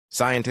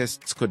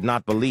Scientists could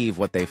not believe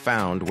what they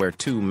found where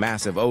two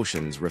massive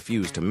oceans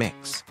refused to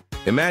mix.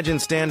 Imagine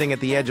standing at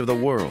the edge of the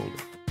world,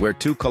 where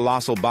two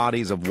colossal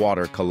bodies of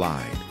water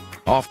collide.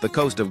 Off the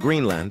coast of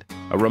Greenland,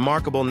 a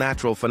remarkable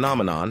natural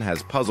phenomenon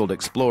has puzzled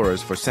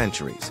explorers for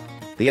centuries.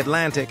 The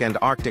Atlantic and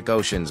Arctic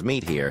Oceans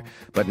meet here,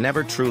 but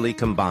never truly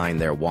combine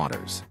their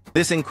waters.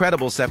 This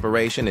incredible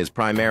separation is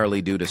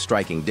primarily due to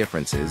striking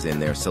differences in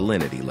their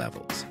salinity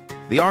levels.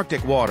 The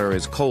Arctic water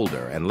is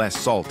colder and less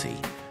salty,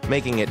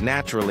 making it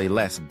naturally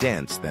less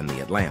dense than the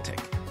Atlantic.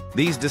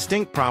 These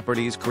distinct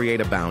properties create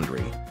a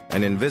boundary,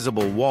 an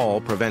invisible wall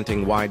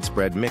preventing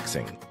widespread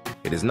mixing.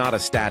 It is not a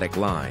static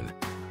line.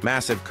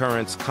 Massive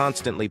currents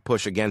constantly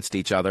push against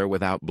each other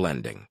without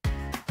blending.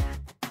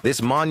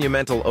 This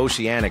monumental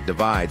oceanic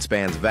divide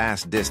spans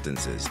vast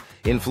distances,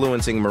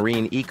 influencing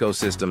marine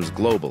ecosystems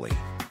globally.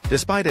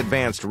 Despite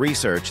advanced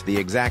research, the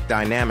exact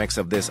dynamics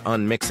of this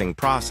unmixing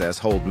process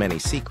hold many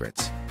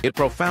secrets. It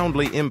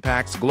profoundly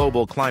impacts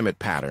global climate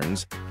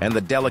patterns and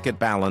the delicate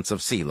balance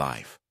of sea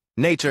life.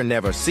 Nature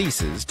never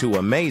ceases to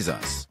amaze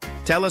us.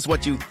 Tell us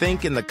what you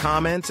think in the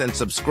comments and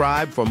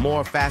subscribe for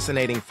more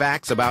fascinating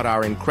facts about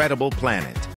our incredible planet.